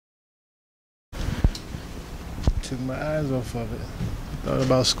took my eyes off of it. Thought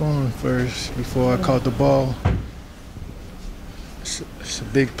about scoring first before I caught the ball. It's a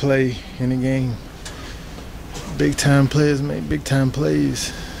big play in the game. Big-time players make big-time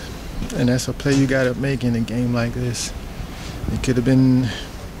plays, and that's a play you got to make in a game like this. It could have been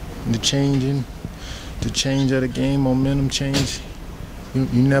the change of the game, momentum change. You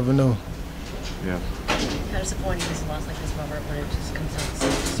never know. Yeah. How disappointing is a loss like this, Robert, when it just comes down to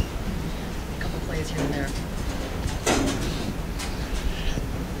just a couple plays here and there?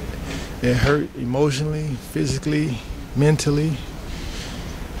 It hurt emotionally, physically, mentally.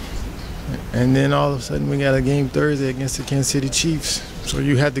 And then all of a sudden we got a game Thursday against the Kansas City Chiefs. So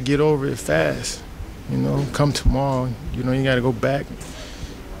you have to get over it fast. Come tomorrow, you got to go back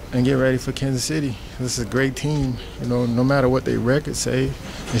and get ready for Kansas City. This is a great team. No matter what their records say,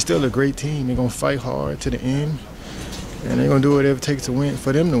 they're still a great team. They're going to fight hard to the end, and they're going to do whatever it takes to win,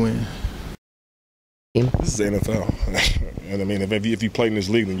 for them to win. This is the NFL. And I mean, if you play in this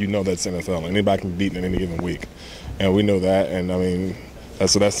league, then you know that's NFL. Anybody can be beaten in any given week. And we know that. And I mean,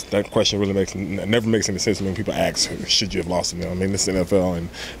 so that question really never makes any sense when people ask, should you have lost it? I mean, this is the NFL, and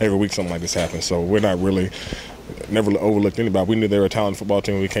every week something like this happens. So we're not really, never overlooked anybody. We knew they were a talented football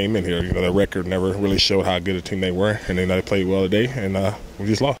team when we came in here. Their record never really showed how good a team they were, and then they played well today, and we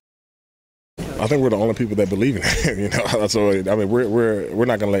just lost. I think we're the only people that believe in it. So I mean, we're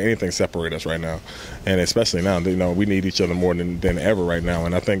not going to let anything separate us right now, and especially now. We need each other more than ever right now,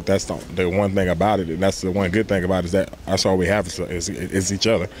 and I think that's the one thing about it, and that's the one good thing about it, is that that's all we have is each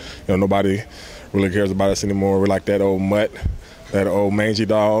other. Nobody really cares about us anymore. We're like that old mutt, that old mangy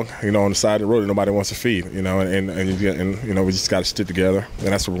dog, on the side of the road that nobody wants to feed. And we just got to stick together, and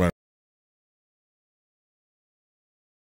that's what we're going to